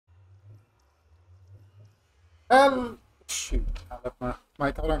Shoot, I left my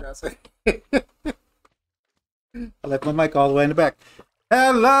mic. Hold on, guys. I left my mic all the way in the back.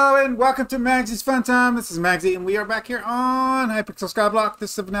 Hello and welcome to Maggie's Fun Time. This is Magzie, and we are back here on Hypixel Skyblock.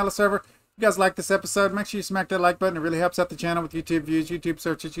 This is a vanilla server. If you guys like this episode, make sure you smack that like button. It really helps out the channel with YouTube views, YouTube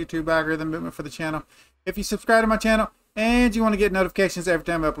searches, YouTube algorithm movement for the channel. If you subscribe to my channel and you want to get notifications every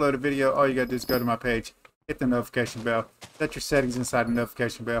time I upload a video, all you got to do is go to my page, hit the notification bell, set your settings inside the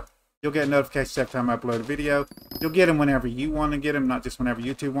notification bell. You'll get notifications every time I upload a video. You'll get them whenever you want to get them, not just whenever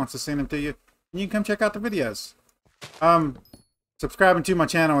YouTube wants to send them to you. And you can come check out the videos. Subscribing to my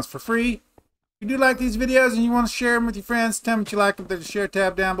channel is for free. If you do like these videos and you want to share them with your friends, tell them that you like them. There's a share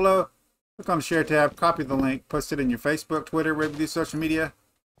tab down below. Click on the share tab, copy the link, post it in your Facebook, Twitter, wherever you do social media.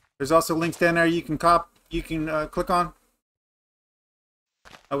 There's also links down there you can click on.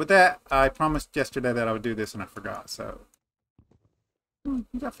 With that, I promised yesterday that I would do this and I forgot. So, you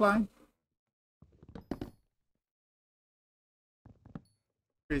got flying.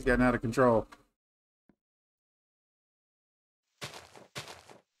 He's gotten out of control.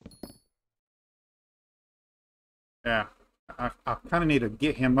 Yeah, I kind of need to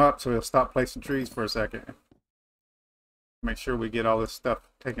get him up so he'll stop placing trees for a second. Make sure we get all this stuff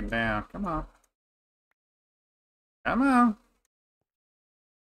taken down. Come on. Come on.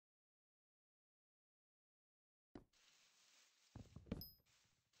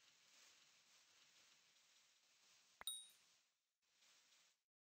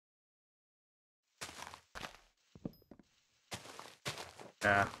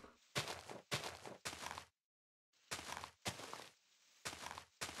 Yeah.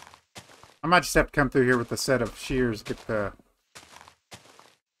 I might just have to come through here with a set of shears, get the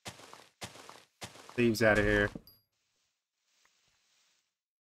leaves out of here.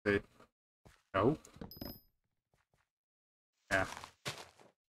 See? No. Yeah.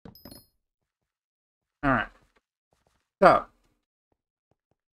 Alright. So.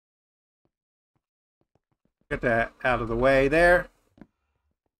 Get that out of the way there.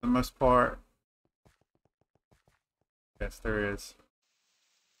 For the most part. Yes, there is.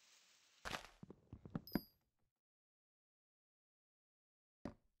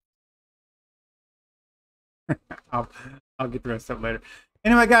 I'll get the rest up later.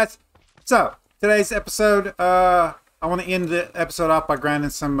 Anyway, guys, so today's episode, I want to end the episode off by grinding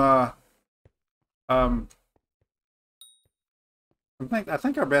some I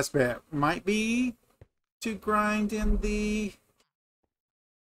think our best bet might be to grind in the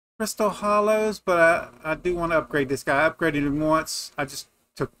crystal hollows, but I do want to upgrade this guy. I upgraded him once. I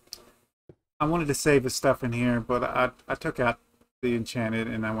wanted to save his stuff in here, but I took out the enchanted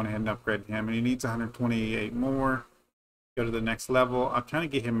and I went ahead and upgraded him, and he needs 128 more. Go to the next level. I'm trying to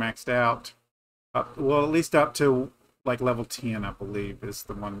get him maxed out. Well, at least up to like level 10, I believe, is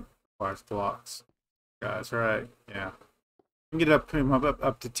the one that requires blocks. Guys, right? Yeah. I can get up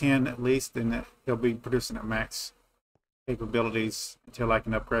to 10 at least, and he'll be producing at max capabilities until I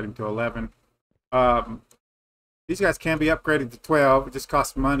can upgrade him to 11. These guys can be upgraded to 12. It just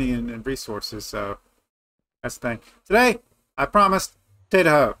costs money and resources, so that's the thing. Today, I promised potato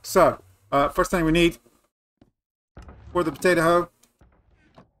hoe. So, first thing we need for the potato hoe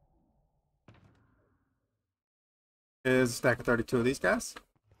is a stack of 32 of these guys.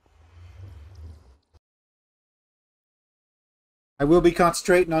 I will be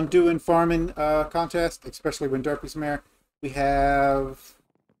concentrating on doing farming contests, especially when Derpy's mayor. We have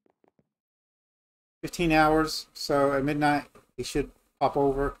 15 hours, so at midnight he should pop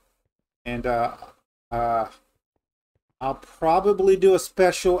over, and I'll probably do a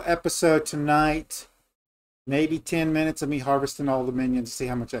special episode tonight. Maybe 10 minutes of me harvesting all the minions to see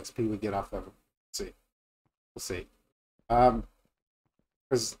how much XP we get off of them. We'll see.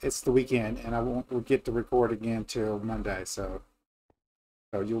 Because it's the weekend and we'll get to record again till Monday, so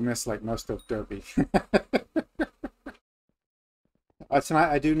you'll miss like most of Derpy.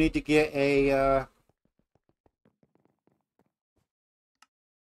 Tonight I do need to get a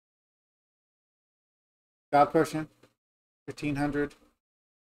God Potion, 1500.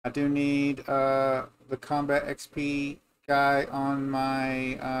 I do need the combat XP guy on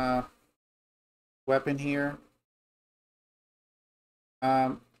my weapon here.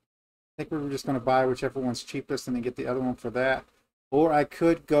 I think we were just going to buy whichever one's cheapest and then get the other one for that. Or I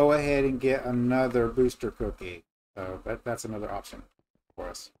could go ahead and get another booster cookie. So that's another option for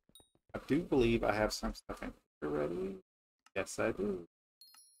us. I do believe I have some stuff in here already. Yes, I do.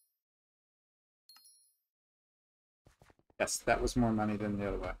 Yes, that was more money than the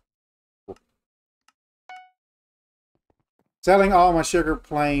other way. Cool. Selling all my sugar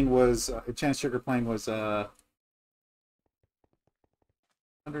plane was enchanted sugar plane was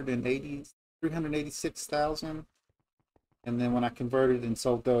 180 386,000. And then when I converted and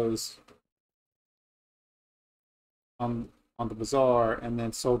sold those on the bazaar, and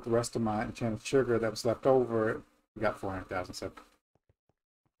then sold the rest of my enchanted sugar that was left over, we got 400,000. So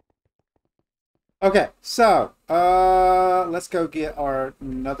okay, so let's go get our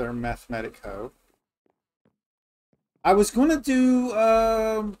another Mathematico. I was gonna do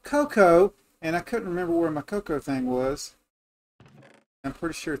cocoa, and I couldn't remember where my cocoa thing was. I'm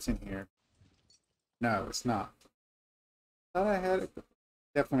pretty sure it's in here. No, it's not. Thought I had it.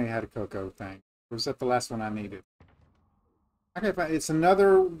 Definitely had a cocoa thing. Or was that the last one I needed? Okay, fine. It's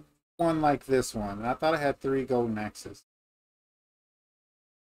another one like this one. And I thought I had 3 golden axes.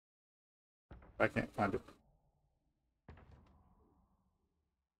 I can't find it.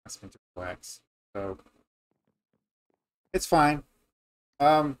 I spent a wax. So it's fine.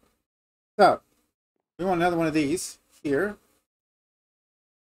 So we want another one of these here.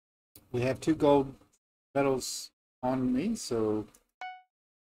 We have 2 gold medals on me, so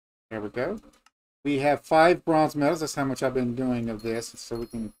there we go. We have 5 bronze medals. That's how much I've been doing of this, so we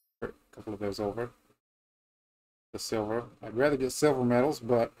can put a couple of those over. The silver. I'd rather get silver medals,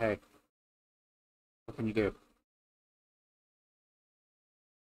 but hey, what can you do?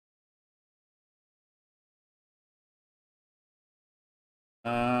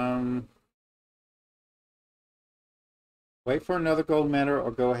 Wait for another gold medal, or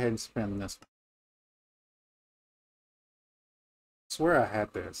go ahead and spend this one. I swear I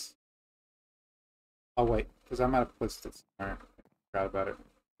had this. Oh wait, because I might have placed it somewhere. I forgot about it.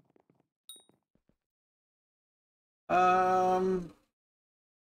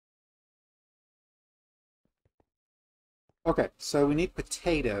 Okay, so we need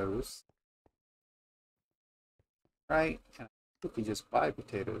potatoes, right? And we can just buy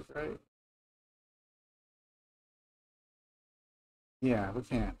potatoes, right? Yeah, we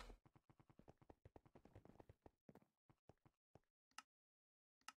can.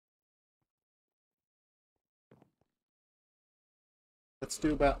 Let's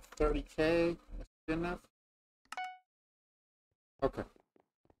do about 30K. That's good enough. Okay.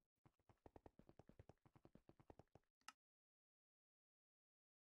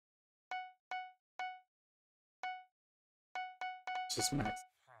 Just max.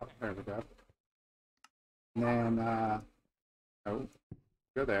 Oh, there we go. And then, oh,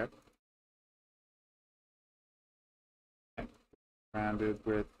 go there. Okay. Rounded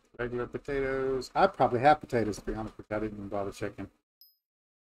with regular potatoes. I probably have potatoes, to be honest with you. I didn't even bother checking.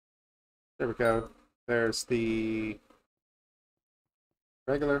 There we go. There's the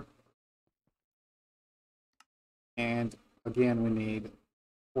regular. And again, we need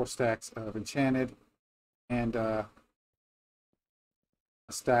 4 stacks of enchanted and a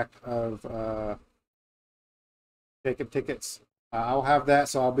stack of Jacob tickets. I'll have that,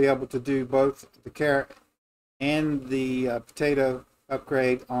 so I'll be able to do both the carrot and the potato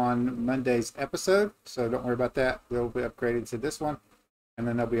upgrade on Monday's episode. So don't worry about that. They'll be upgraded to this one, and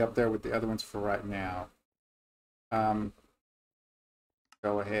then they'll be up there with the other ones for right now.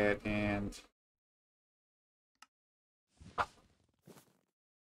 Go ahead and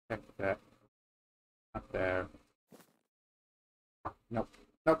check that. Not there. Nope.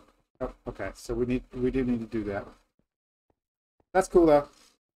 Nope. Nope. Okay, so we do need to do that. That's cool though.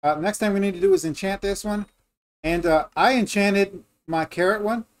 Next thing we need to do is enchant this one. And I enchanted my carrot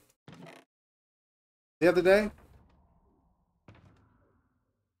one the other day.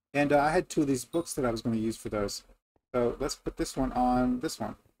 And I had 2 of these books that I was going to use for those. So let's put this one on this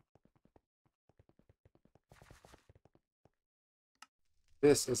one.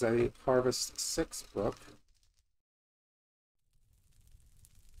 This is a Harvest 6 book.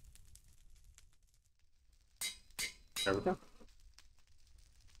 There we go.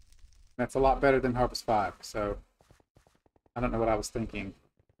 That's a lot better than Harvest 5, so I don't know what I was thinking.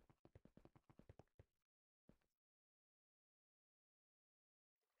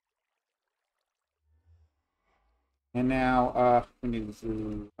 And now we need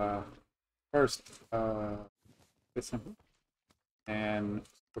to first this one and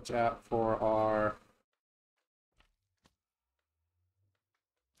switch out for our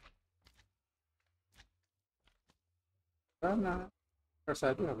of course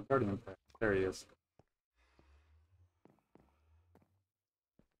I do have a guardian pet. There he is.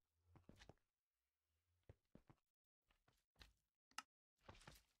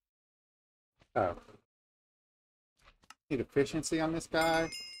 Oh. Need efficiency on this guy.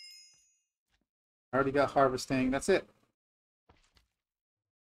 I already got harvesting. That's it.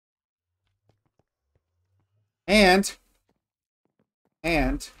 And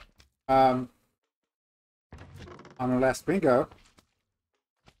on our last bingo,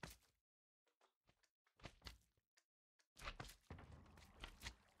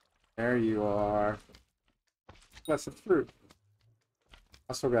 There you are. Blessed fruit.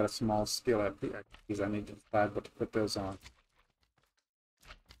 I still got a small skillet because I need to decide what to put those on.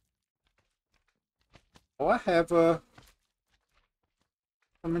 Oh, I have some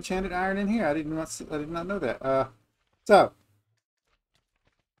enchanted iron in here. I did not know that. So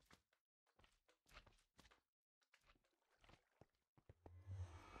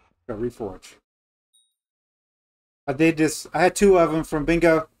go reforge. I did this. I had 2 of them from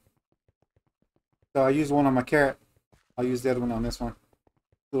Bingo. So I used one on my carrot. I'll use the other one on this one.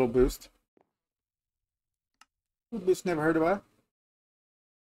 Little boost. Little boost, never heard of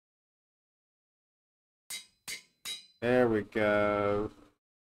it. There we go.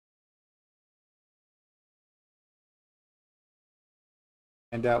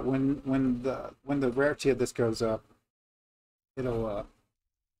 And when the rarity of this goes up, it'll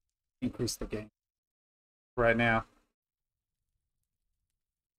increase the game. Right now.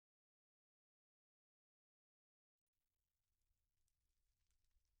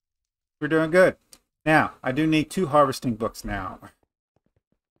 We're doing good. Now, I do need 2 harvesting books now.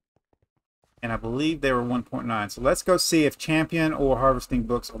 And I believe they were 1.9. So let's go see if champion or harvesting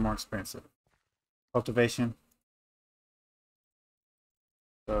books are more expensive. Cultivation.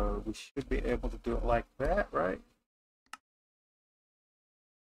 So we should be able to do it like that, right?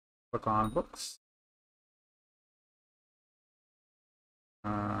 Click on books.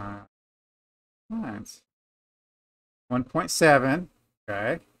 Nice. 1.7.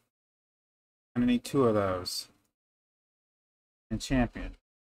 Okay. I'm gonna need 2 of those. And champion.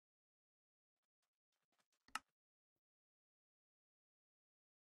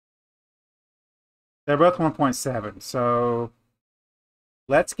 They're both 1.7. So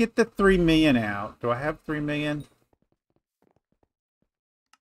let's get the 3 million out. Do I have 3 million?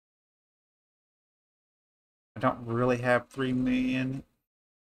 I don't really have 3 million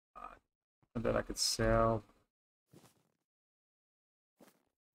that I could sell.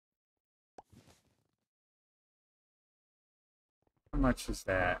 How much is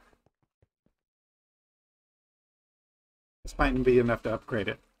that? This might be enough to upgrade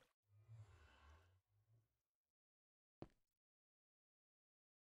it.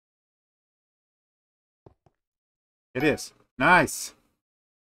 It is. Nice.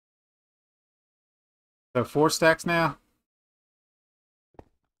 So 4 stacks now?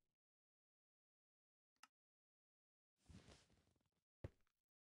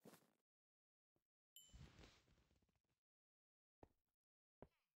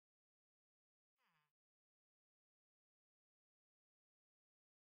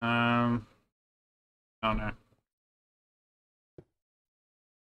 I don't know.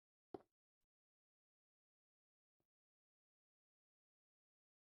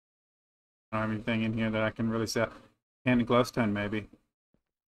 I don't have anything in here that I can really sell. Candy glowstone, maybe.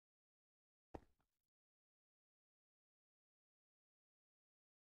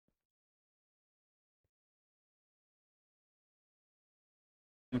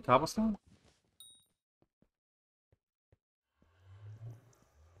 And cobblestone?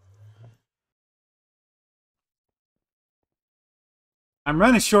 I'm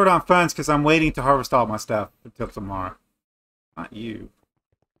running short on funds because I'm waiting to harvest all my stuff until tomorrow. Not you.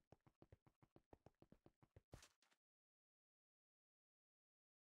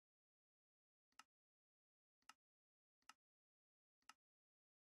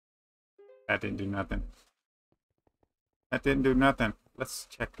 That didn't do nothing. That didn't do nothing. Let's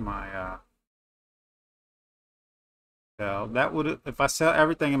check my sell. That would, if I sell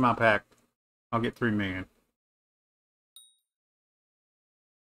everything in my pack, I'll get 3 million.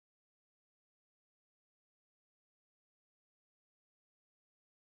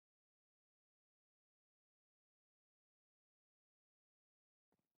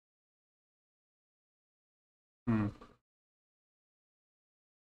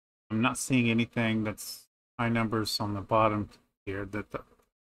 I'm not seeing anything that's high numbers on the bottom here.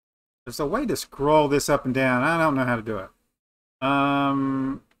 There's a way to scroll this up and down. I don't know how to do it.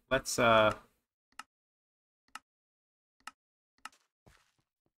 Let's go.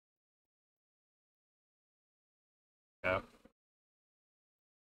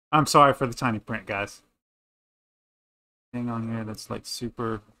 I'm sorry for the tiny print, guys. Thing on here that's like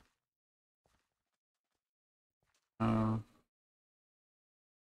super.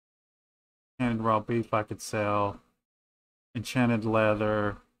 Enchanted raw beef I could sell. Enchanted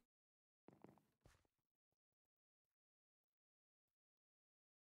leather.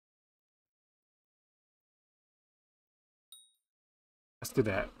 Let's do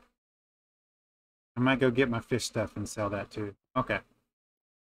that. I might go get my fish stuff and sell that too. Okay.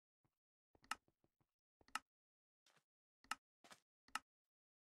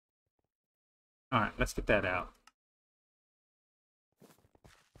 Alright, let's get that out.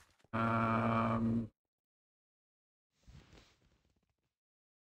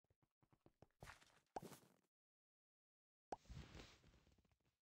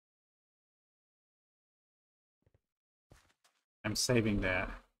 I'm saving that.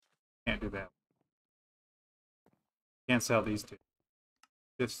 Can't do that. Can't sell these two.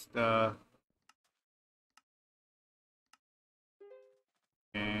 Just and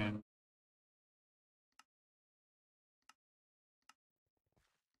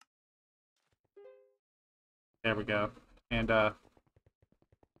there we go. And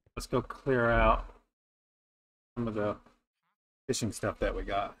let's go clear out some of the fishing stuff that we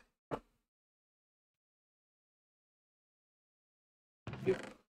got.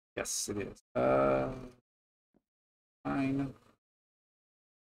 Yes, it is. Fine.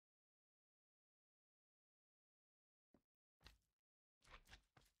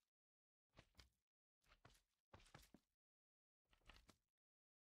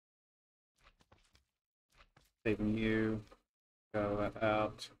 Saving you. Go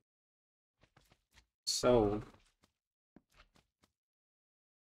out. Sold.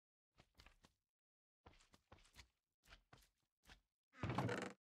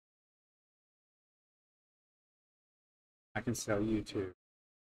 I can sell you too.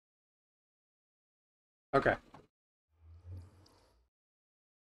 Okay.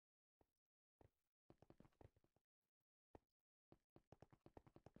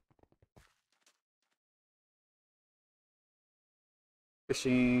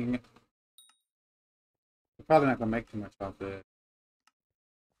 Fishing. We're probably not gonna make too much off it.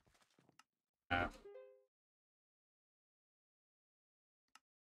 No.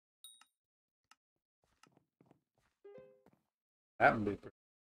 That would be pretty.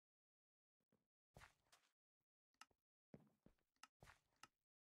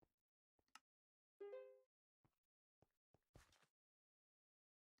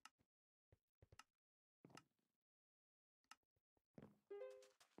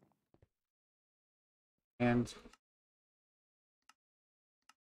 And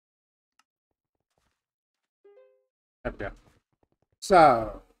there we go.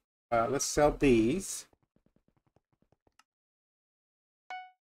 So let's sell these.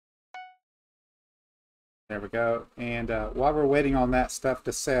 There we go. And while we're waiting on that stuff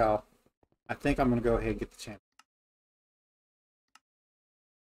to sell, I think I'm going to go ahead and get the channel.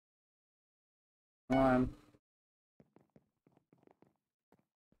 One.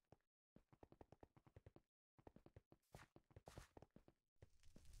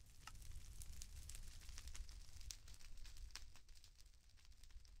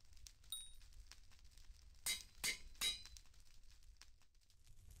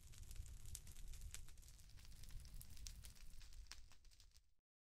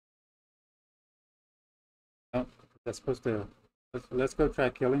 Oh, that's supposed to. Let's go try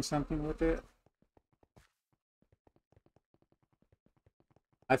killing something with it.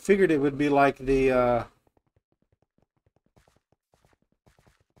 I figured it would be like the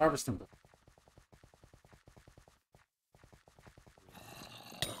harvesting book.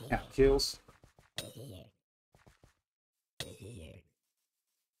 Yeah, kills.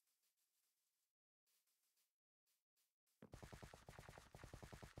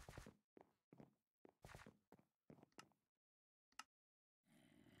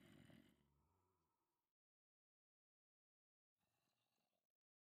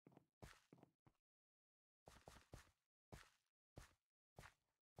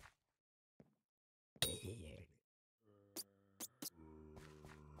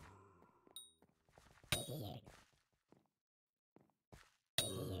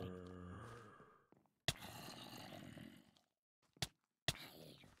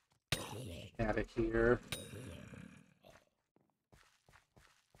 Out of here.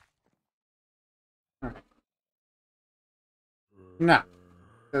 All right. Nah,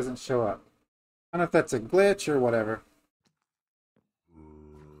 doesn't show up. I don't know if that's a glitch or whatever.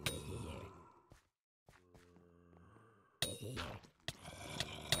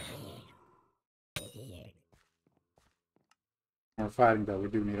 When we're fighting though, we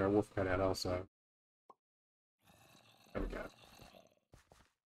do need our wolf cut out also. There we go.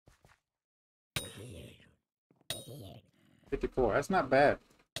 54. That's not bad.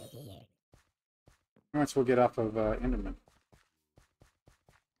 How much we'll get off of Enderman?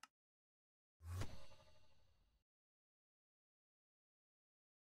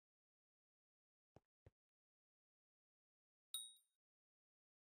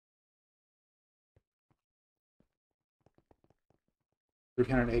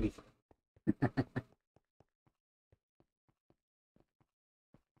 $380.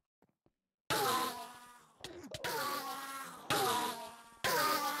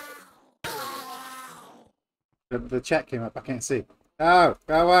 The chat came up. I can't see. Oh,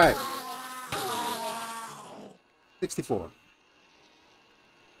 go away. 64.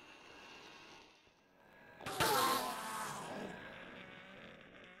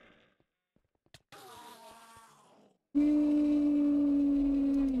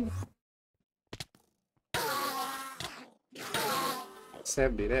 Mm.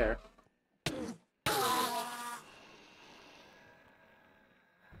 70 there.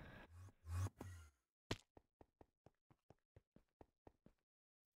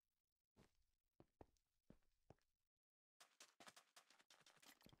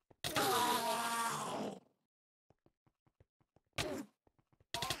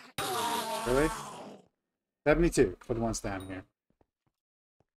 Really? 72 for the ones down here.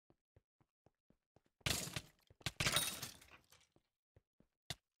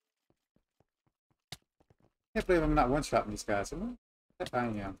 Can't believe I'm not one-shotting these guys. I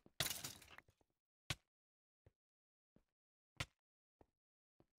am.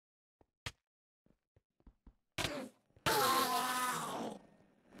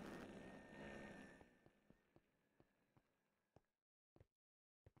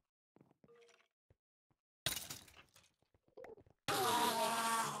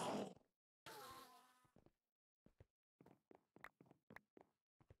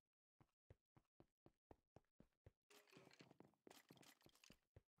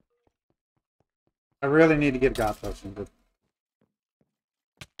 I really need to get a God Potion, but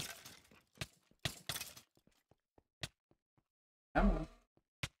come on.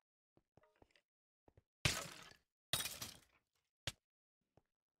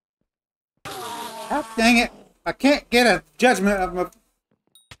 God dang it! I can't get a judgment of my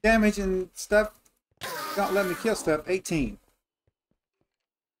damage and stuff. Don't let me kill stuff. 18.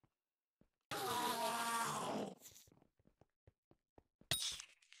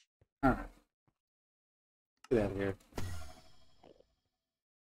 Alright. Get out of here.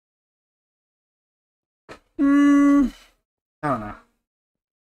 I don't know.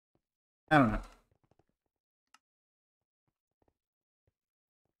 I don't know.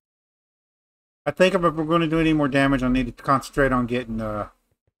 I think if we're going to do any more damage, I need to concentrate on getting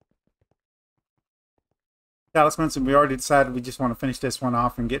talismans, and we already decided we just want to finish this one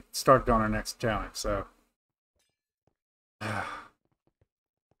off and get started on our next challenge. So,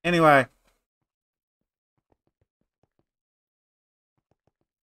 anyway,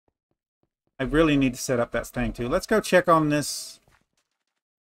 I really need to set up that thing too. Let's go check on this.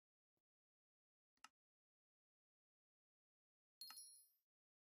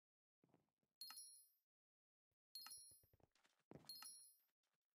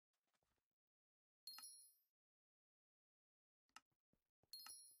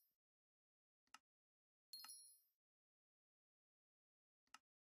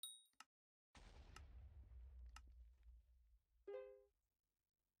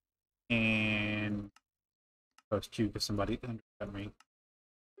 And post you to somebody. Me.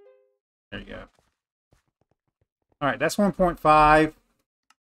 There you go. All right, that's 1.5.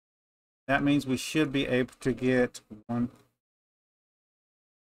 That means we should be able to get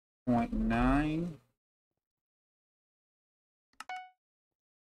 1.9.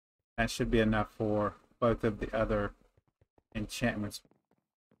 That should be enough for both of the other enchantments.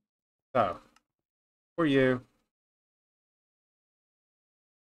 So, for you,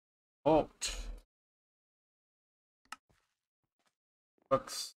 Alt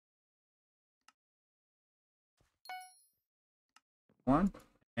books 1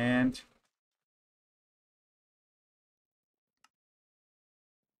 and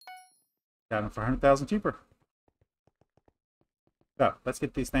got them for 100,000 cheaper. So let's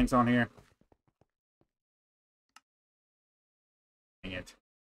get these things on here. Dang it.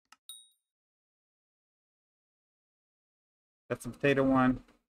 That's the potato one.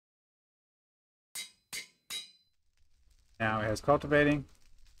 Now it has cultivating.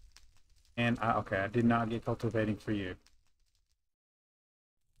 And okay, I did not get cultivating for you.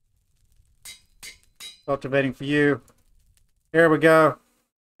 Cultivating for you. There we go.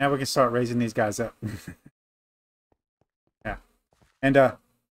 Now we can start raising these guys up. Yeah. And what's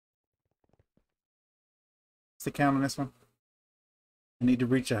the count on this one? I need to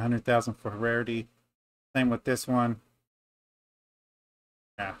reach 100,000 for rarity. Same with this one.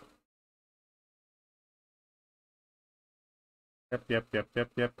 Yeah. Yep.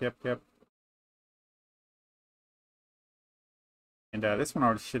 And this one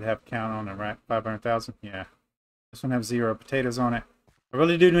already should have count on it, right? 500,000? Yeah. This one has 0 potatoes on it. I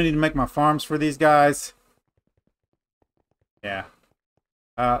really do need to make my farms for these guys. Yeah.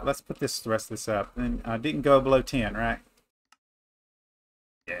 Let's put the rest of this up. And I didn't go below 10, right?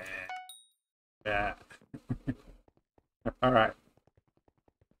 Yeah. Yeah. All right.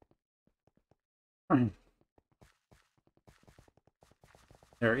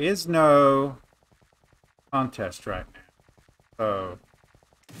 There is no contest right now. So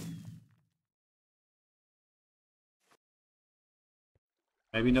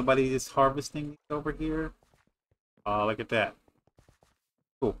maybe nobody is harvesting over here. Oh, look at that.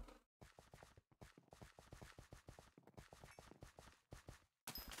 Cool.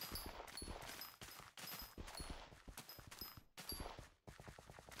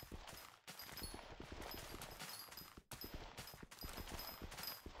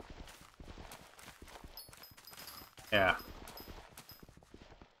 Yeah.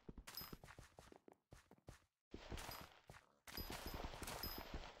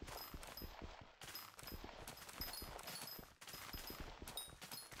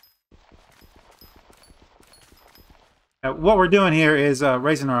 What we're doing here is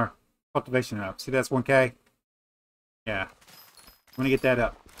raising our cultivation up. See, that's 1K? Yeah. I'm going to get that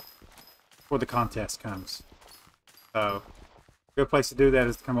up before the contest comes. So, a good place to do that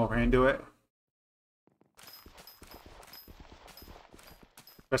is to come over here and do it.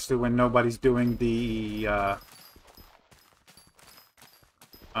 Especially when nobody's doing the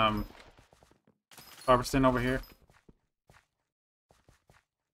harvesting over here.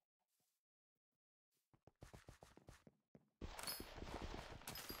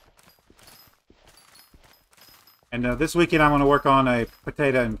 And this weekend I'm going to work on a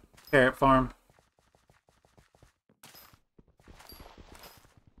potato and carrot farm.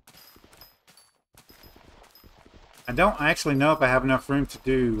 I don't actually know if I have enough room to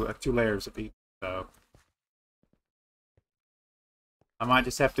do 2 layers of each, so I might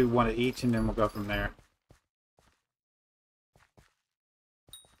just have to do 1 of each and then we'll go from there.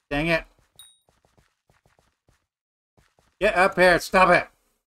 Dang it. Get up here, stop it!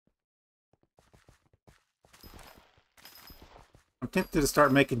 I'm tempted to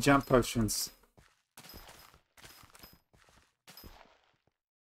start making jump potions.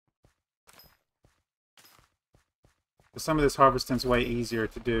 But some of this harvesting's way easier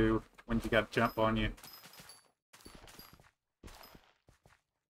to do when you got jump on you.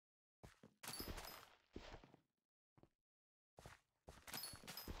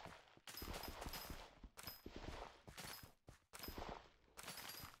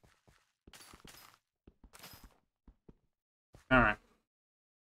 Alright.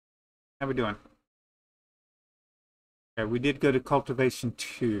 How we doing? Okay, we did go to cultivation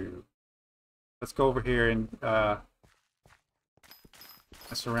 2. Let's go over here and mess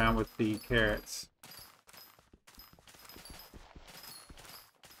around with the carrots.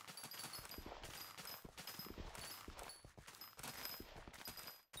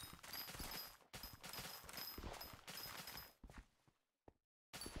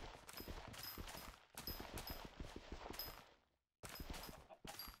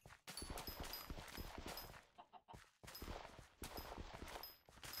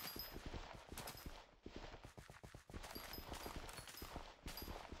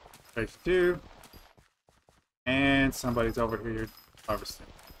 Phase 2. And somebody's over here harvesting.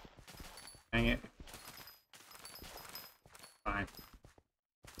 Dang it. Fine.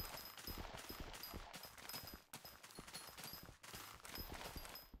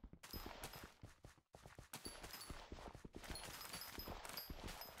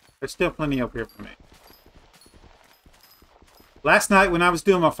 There's still plenty up here for me. Last night when I was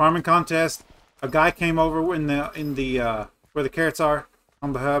doing my farming contest, a guy came over in the where the carrots are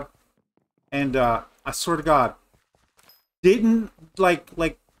on the hub. And I swear to God, didn't like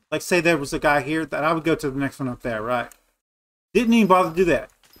say there was a guy here that I would go to the next one up there, right? Didn't even bother to do that.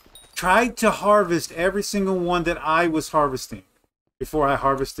 Tried to harvest every single one that I was harvesting before I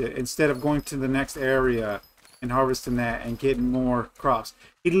harvested, instead of going to the next area and harvesting that and getting more crops.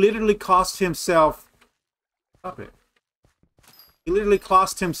 He literally cost himself. Stop it. He literally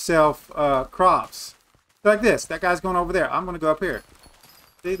cost himself crops. Like this. That guy's going over there. I'm going to go up here.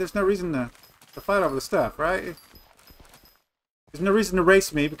 See, there's no reason to fight over the stuff, right? There's no reason to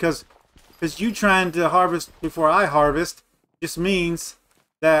race me because you trying to harvest before I harvest just means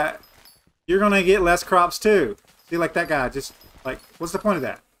that you're going to get less crops too. See, like that guy, just like, what's the point of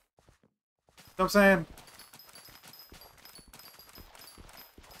that? You know what I'm saying?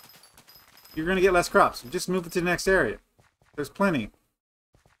 You're going to get less crops. Just move it to the next area. There's plenty.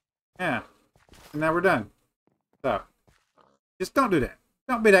 Yeah. And now we're done. So, just don't do that.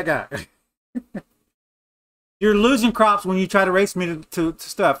 Don't be that guy. You're losing crops when you try to race me to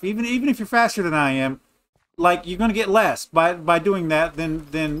stuff. Even if you're faster than I am, like, you're going to get less by doing that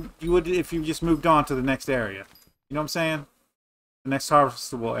than you would if you just moved on to the next area. You know what I'm saying? The next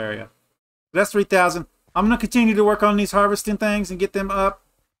harvestable area. That's 3,000. I'm gonna continue to work on these harvesting things and get them up,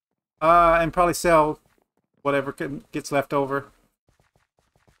 and probably sell whatever gets left over.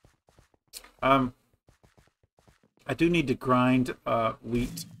 I do need to grind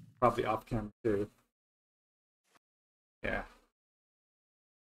wheat, probably off camera too. Yeah.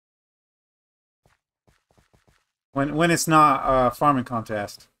 When it's not a farming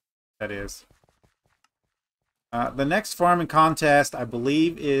contest, that is. The next farming contest, I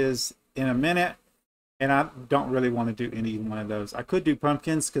believe, is in a minute, and I don't really want to do any one of those. I could do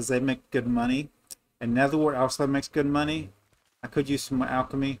pumpkins because they make good money, and netherwort also makes good money. I could use some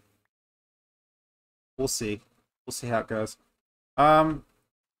alchemy. We'll see. We'll see how it goes. I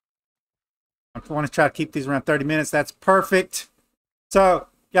want to try to keep these around 30 minutes. That's perfect. So,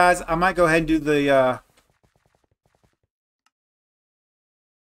 guys, I might go ahead and do the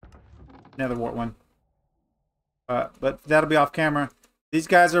netherwort one. But that'll be off camera. These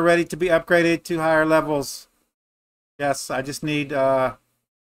guys are ready to be upgraded to higher levels. Yes, I just need the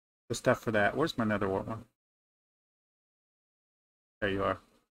stuff for that. Where's my netherwort one? There you are.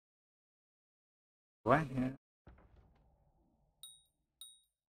 What? Yeah.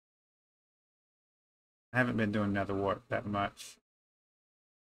 I haven't been doing netherwort that much.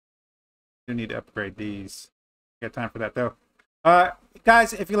 I do need to upgrade these. Got time for that though.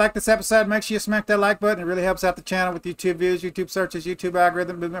 Guys, if you like this episode, make sure you smack that like button. It really helps out the channel with YouTube views, YouTube searches, YouTube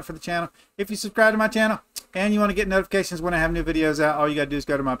algorithm movement for the channel. If you subscribe to my channel and you want to get notifications when I have new videos out, all you got to do is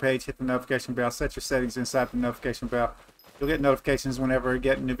go to my page, hit the notification bell, set your settings inside the notification bell. You'll get notifications whenever I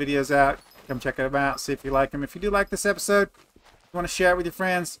get new videos out. Come check them out, see if you like them. If you do like this episode, you want to share it with your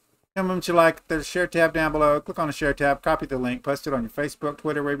friends, tell them what you like. There's a share tab down below. Click on the share tab, copy the link, post it on your Facebook,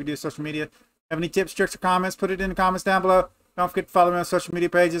 Twitter, wherever you do social media. Have any tips, tricks, or comments, put it in the comments down below. Don't forget to follow me on social media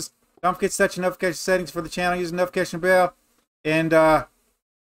pages. Don't forget to set your notification settings for the channel using the notification bell. And I'm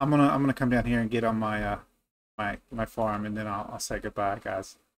gonna come down here and get on my my farm, and then I'll say goodbye,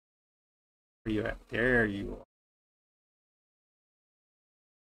 guys. Where you at? There you are.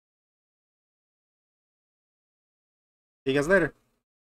 See you guys later.